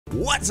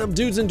What's up,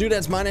 dudes and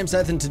dudettes? My name's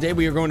Seth, and today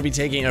we are going to be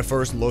taking a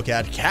first look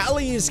at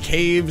Calli's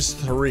Caves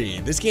 3.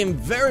 This game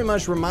very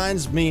much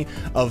reminds me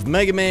of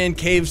Mega Man,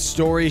 Cave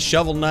Story,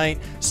 Shovel Knight,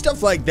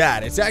 stuff like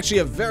that. It's actually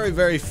a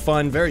very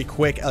fun, very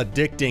quick,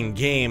 addicting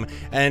game.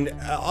 And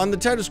on the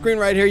title screen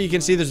right here, you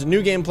can see there's a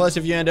new game plus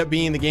if you end up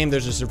being in the game.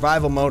 There's a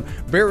survival mode.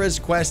 Bear's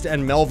Quest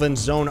and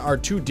Melvin's Zone are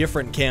two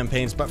different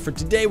campaigns, but for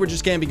today, we're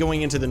just going to be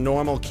going into the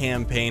normal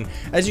campaign.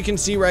 As you can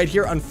see right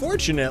here,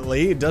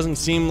 unfortunately, it doesn't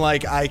seem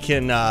like I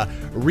can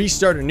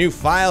restart a new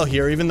file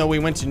here. Even though we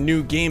went to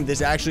new game,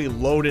 this actually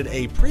loaded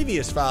a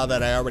previous file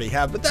that I already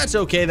have, but that's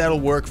okay. That'll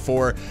work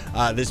for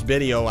this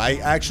video. I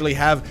actually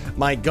have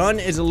my gun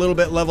is a little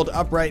bit leveled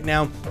up right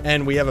now,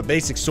 and we have a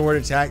basic sword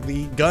attack.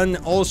 The gun,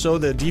 also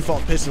the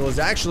default pistol, is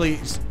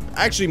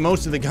actually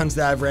most of the guns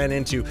that I've ran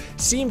into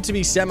seem to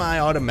be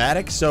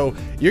semi-automatic, so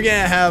you're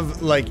gonna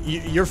have, like,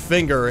 your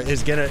finger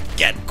is gonna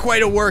get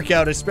quite a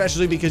workout,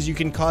 especially because you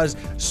can cause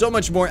so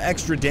much more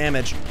extra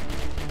damage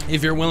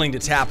if you're willing to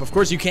tap. Of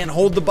course, you can't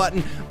hold the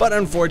button, but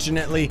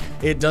unfortunately,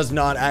 it does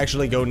not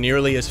actually go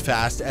nearly as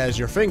fast as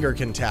your finger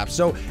can tap.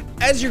 So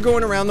as you're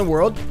going around the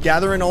world,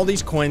 gathering all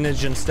these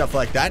coinage and stuff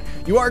like that,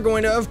 you are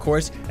going to, of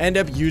course, end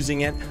up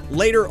using it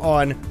later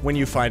on when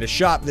you find a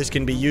shop. This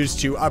can be used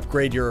to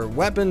upgrade your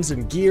weapons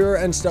and gear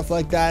and stuff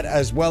like that,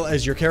 as well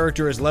as your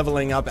character is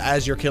leveling up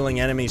as you're killing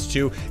enemies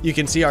too. You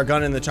can see our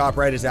gun in the top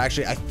right is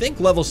actually, I think,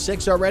 level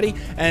 6 already,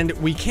 and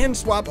we can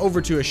swap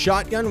over to a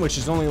shotgun, which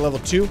is only level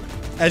 2.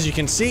 As you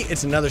can see,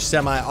 it's another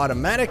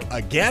semi-automatic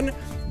again,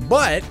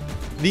 but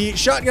the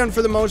shotgun,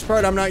 for the most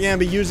part, I'm not going to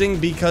be using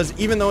because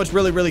even though it's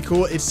really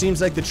cool, it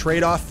seems like the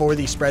trade-off for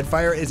the spread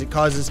fire is it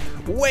causes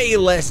way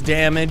less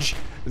damage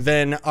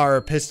than our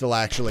pistol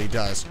actually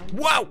does.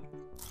 Whoa!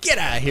 Get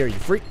out of here, you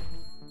freak!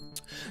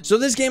 So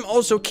this game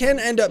also can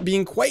end up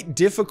being quite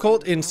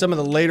difficult in some of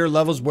the later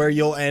levels where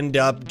you'll end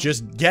up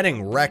just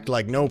getting wrecked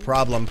like no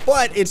problem,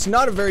 but it's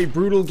not a very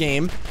brutal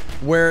game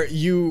where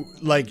you,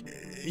 like,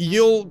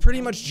 you'll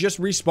pretty much just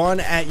respawn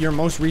at your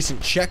most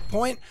recent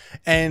checkpoint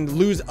and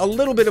lose a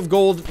little bit of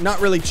gold, not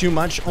really too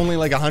much, only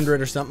like 100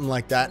 or something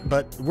like that,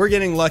 but we're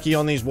getting lucky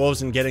on these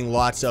wolves and getting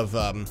lots of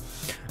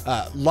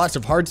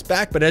hearts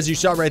back. But as you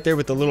saw right there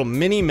with the little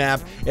mini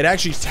map, it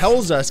actually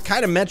tells us,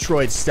 kind of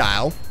Metroid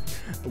style,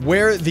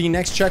 where the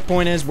next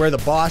checkpoint is, where the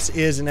boss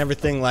is, and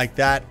everything like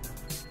that.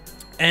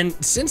 And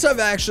since I've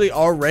actually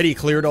already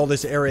cleared all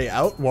this area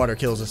out, water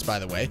kills us, by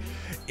the way,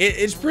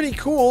 it's pretty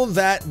cool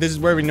that this is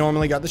where we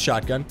normally got the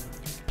shotgun,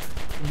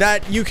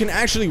 that you can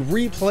actually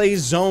replay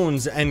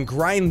zones and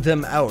grind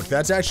them out.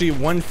 That's actually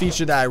one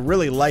feature that I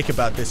really like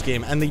about this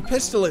game. And the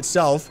pistol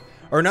itself,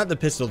 or not the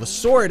pistol, the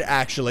sword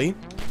actually,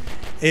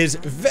 is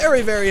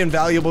very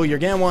invaluable. You're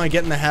gonna want to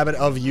get in the habit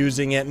of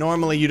using it.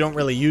 Normally you don't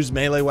really use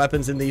melee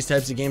weapons in these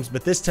types of games,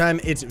 but this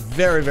time it's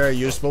very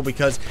useful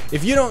because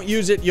if you don't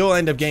use it, you'll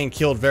end up getting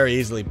killed very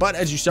easily. But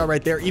as you saw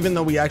right there, even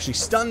though we actually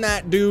stunned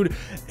that dude,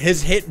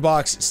 his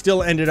hitbox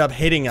still ended up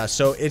hitting us.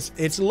 So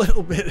it's a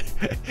little bit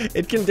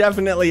it can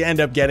definitely end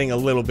up getting a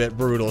little bit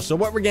brutal. So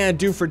what we're gonna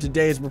do for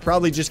today is we're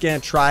probably just gonna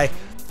try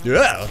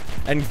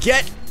and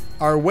get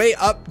our way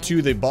up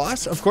to the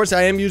boss. Of course,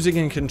 I am using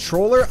a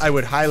controller. I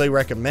would highly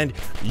recommend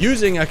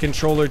using a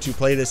controller to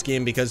play this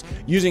game because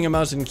using a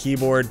mouse and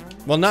keyboard,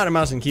 well, not a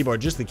mouse and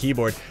keyboard, just the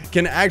keyboard,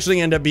 can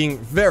actually end up being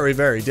very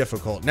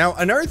difficult. Now,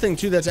 another thing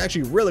too that's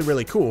actually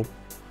really cool,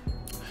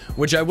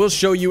 which I will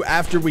show you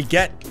after we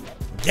get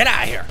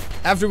out of here,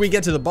 after we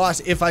get to the boss,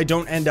 if I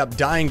don't end up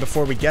dying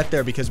before we get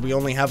there because we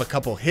only have a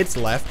couple hits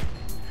left.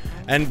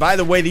 And by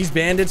the way, these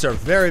bandits are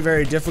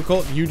very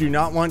difficult. You do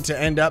not want to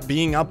end up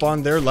being up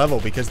on their level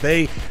because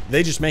they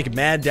just make a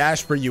mad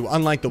dash for you,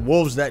 unlike the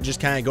wolves that just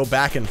kind of go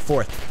back and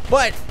forth.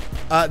 But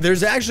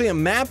there's actually a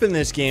map in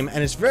this game,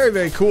 and it's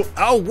very cool.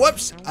 Oh,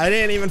 whoops! I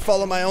didn't even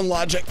follow my own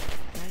logic.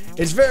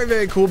 It's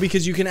very cool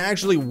because you can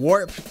actually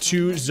warp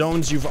to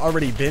zones you've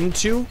already been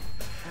to.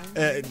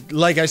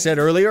 Like I said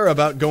earlier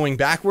about going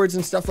backwards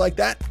and stuff like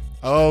that.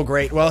 Oh,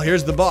 great. Well,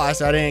 here's the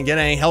boss. I didn't get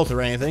any health or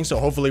anything, so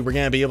hopefully we're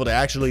going to be able to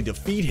actually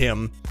defeat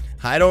him.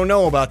 I don't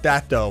know about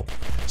that, though.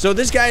 So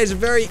this guy is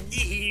very...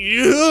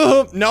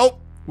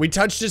 Nope. We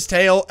touched his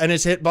tail, and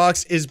his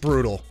hitbox is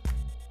brutal.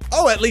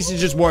 Oh, at least it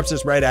just warps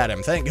us right at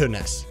him. Thank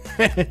goodness.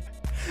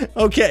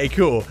 Okay,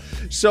 cool.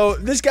 So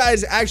this guy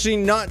is actually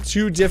not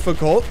too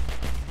difficult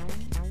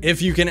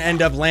if you can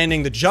end up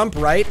landing the jump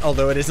right,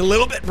 although it is a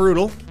little bit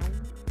brutal,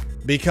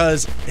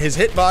 because his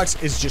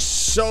hitbox is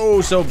just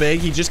so big.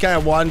 He just kind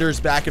of wanders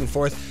back and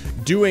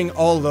forth doing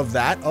all of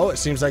that. Oh, it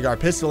seems like our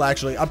pistol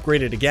actually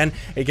upgraded again.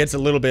 It gets a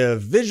little bit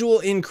of visual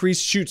increase,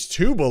 shoots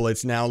 2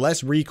 bullets now,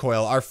 less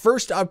recoil. Our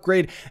first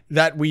upgrade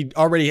that we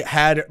already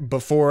had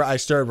before I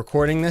started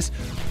recording this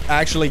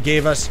actually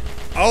gave us,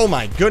 oh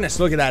my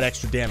goodness, look at that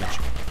extra damage.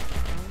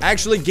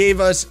 Actually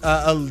gave us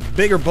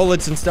bigger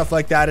bullets and stuff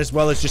like that, as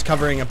well as just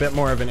covering a bit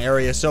more of an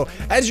area. So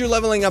as you're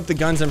leveling up the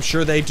guns, I'm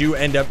sure they do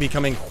end up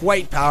becoming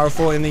quite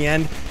powerful in the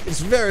end. It's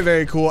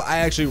very cool. I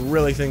actually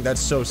really think that's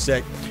so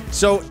sick.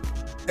 So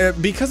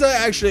because I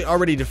actually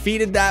already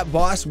defeated that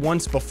boss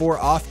once before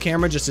off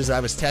camera, just as I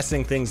was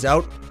testing things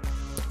out,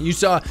 You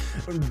saw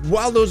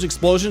while those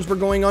explosions were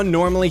going on,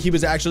 normally he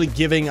was actually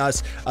giving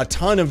us a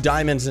ton of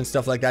diamonds and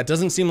stuff like that.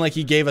 Doesn't seem like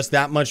he gave us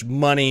that much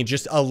money,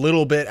 just a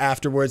little bit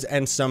afterwards,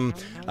 and some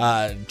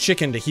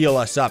chicken to heal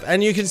us up.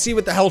 And you can see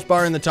with the health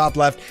bar in the top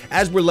left,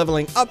 as we're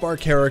leveling up our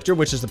character,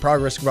 which is the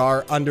progress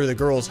bar under the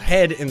girl's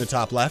head in the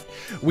top left,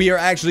 we are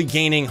actually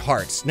gaining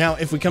hearts. Now,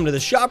 if we come to the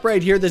shop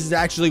right here, this is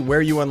actually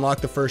where you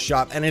unlock the first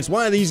shop, and it's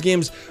one of these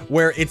games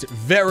where it's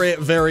very,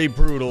 very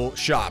brutal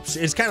shops.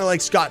 It's kind of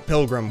like Scott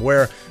Pilgrim,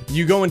 where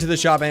you go into the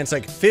shop and it's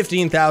like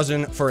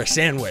 15,000 for a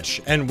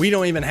sandwich, and we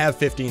don't even have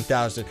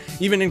 15,000.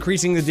 Even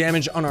increasing the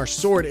damage on our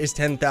sword is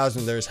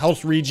 10,000. There's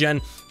health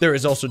regen. There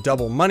is also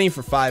double money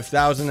for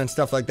 5,000 and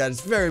stuff like that.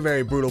 It's very,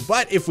 very brutal.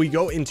 But if we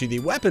go into the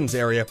weapons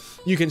area,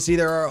 you can see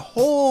there are a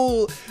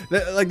whole,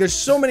 like, there's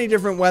so many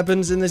different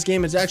weapons in this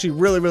game. It's actually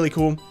really, really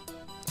cool.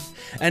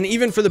 And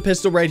even for the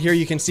pistol right here,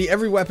 you can see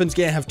every weapon's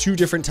gonna have 2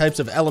 different types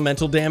of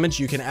elemental damage.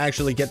 You can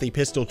actually get the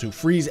pistol to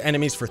freeze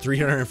enemies for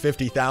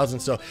 350,000,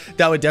 so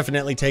that would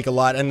definitely take a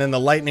lot. And then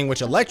the lightning,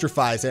 which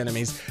electrifies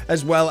enemies,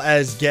 as well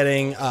as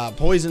getting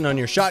poison on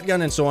your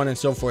shotgun and so on and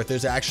so forth.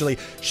 There's actually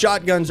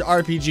shotguns,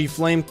 RPG,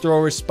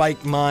 flamethrowers,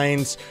 spike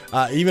mines,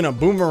 even a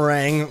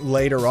boomerang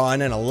later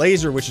on, and a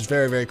laser, which is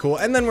very, very cool.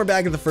 And then we're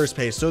back at the first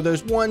page. So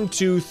there's 1,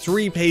 2,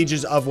 3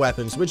 pages of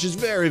weapons, which is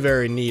very,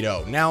 very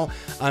neato. Now,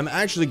 I'm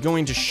actually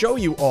going to show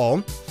you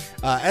all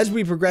as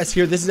we progress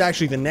here. This is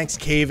actually the next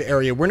cave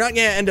area. We're not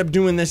gonna end up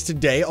doing this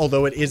today,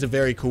 although it is a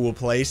very cool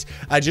place.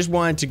 I just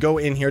wanted to go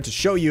in here to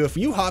show you, if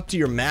you hop to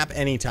your map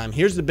anytime,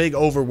 here's the big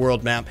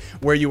overworld map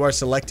where you are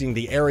selecting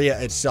the area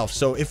itself.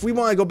 So if we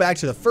want to go back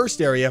to the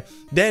first area,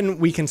 then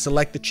we can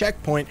select the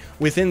checkpoint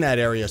within that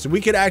area. So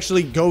we could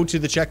actually go to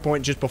the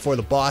checkpoint just before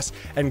the boss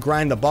and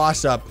grind the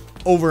boss up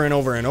over and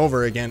over and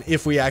over again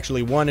if we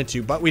actually wanted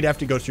to, but we'd have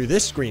to go through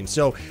this screen.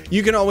 So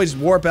you can always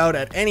warp out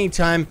at any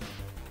time,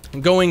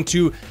 going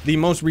to the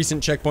most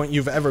recent checkpoint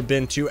you've ever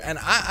been to. And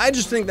I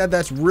just think that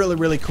that's really,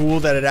 really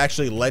cool that it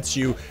actually lets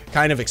you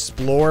kind of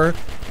explore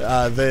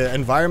the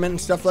environment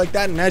and stuff like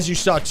that. And as you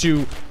saw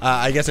too,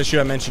 I guess I should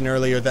have mentioned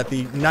earlier that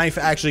the knife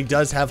actually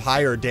does have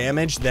higher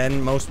damage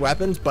than most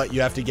weapons, but you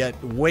have to get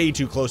way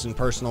too close and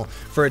personal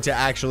for it to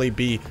actually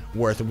be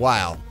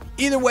worthwhile.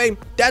 Either way,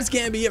 that's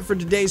gonna be it for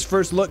today's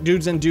first look,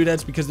 dudes and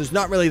dudettes, because there's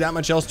not really that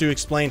much else to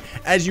explain.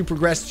 As you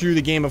progress through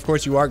the game, of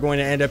course, you are going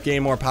to end up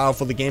getting more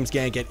powerful. The game's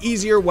gonna get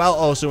easier while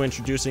also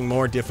introducing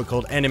more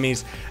difficult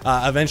enemies,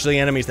 eventually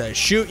enemies that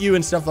shoot you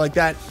and stuff like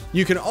that.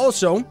 You can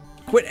also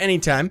quit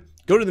anytime,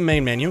 go to the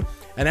main menu,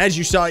 and as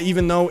you saw,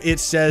 even though it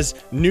says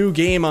new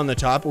game on the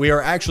top, we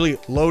are actually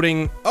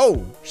loading,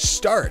 oh,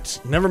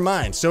 start, never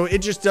mind. So it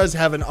just does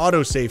have an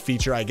autosave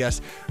feature, I guess,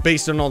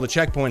 based on all the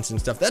checkpoints and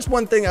stuff. That's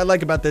one thing I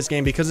like about this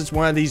game, because it's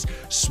one of these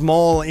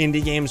small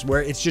indie games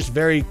where it's just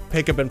very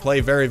pick up and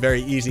play, very,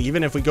 very easy.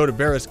 Even if we go to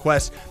Bear's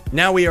Quest,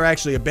 now we are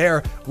actually a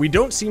bear. We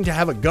don't seem to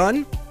have a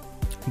gun,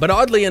 but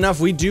oddly enough,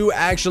 we do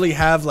actually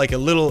have like a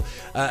little,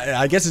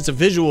 I guess it's a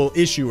visual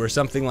issue or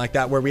something like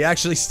that, where we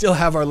actually still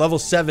have our level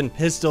 7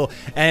 pistol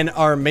and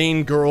our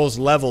main girl's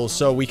level.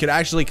 So we could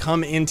actually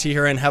come into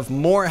here and have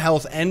more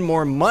health and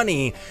more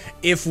money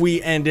if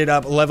we ended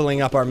up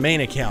leveling up our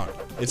main account.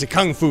 It's a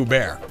Kung Fu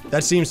bear.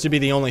 That seems to be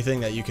the only thing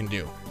that you can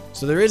do.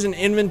 So there is an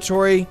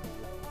inventory.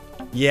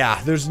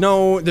 Yeah, there's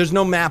no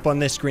map on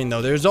this screen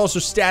though. There's also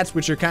stats,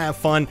 which are kind of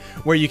fun,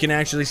 where you can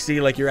actually see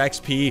like your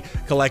XP,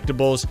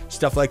 collectibles,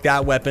 stuff like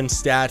that, weapon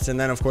stats, and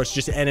then of course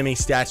just enemy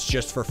stats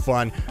just for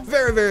fun.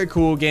 Very, very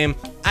cool game.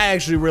 I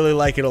actually really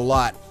like it a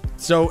lot.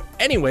 So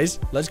anyways,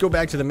 let's go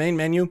back to the main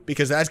menu,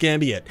 because that's gonna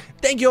be it.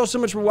 Thank you all so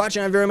much for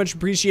watching. I very much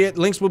appreciate it.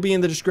 Links will be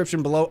in the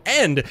description below.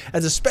 And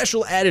as a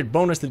special added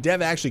bonus, the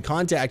dev actually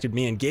contacted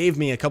me and gave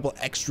me a couple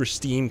extra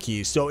Steam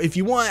keys. So if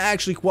you want to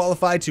actually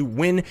qualify to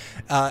win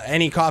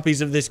any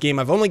copies of this game,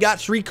 I've only got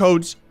 3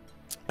 codes.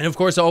 And of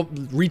course, I'll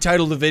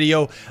retitle the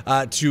video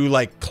to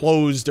like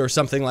closed or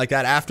something like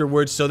that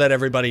afterwards, so that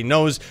everybody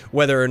knows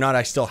whether or not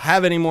I still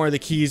have any more of the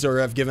keys or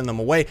have given them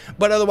away.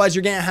 But otherwise,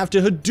 you're gonna have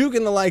to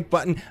Hadouken the like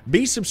button,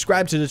 be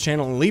subscribed to the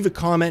channel, and leave a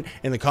comment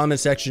in the comment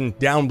section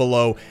down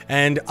below.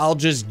 And I'll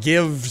just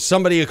give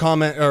somebody a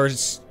comment, or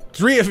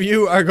 3 of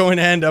you are going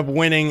to end up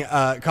winning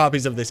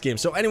copies of this game.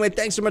 So anyway,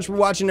 thanks so much for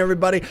watching,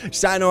 everybody.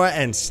 Sayonara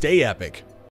and stay epic.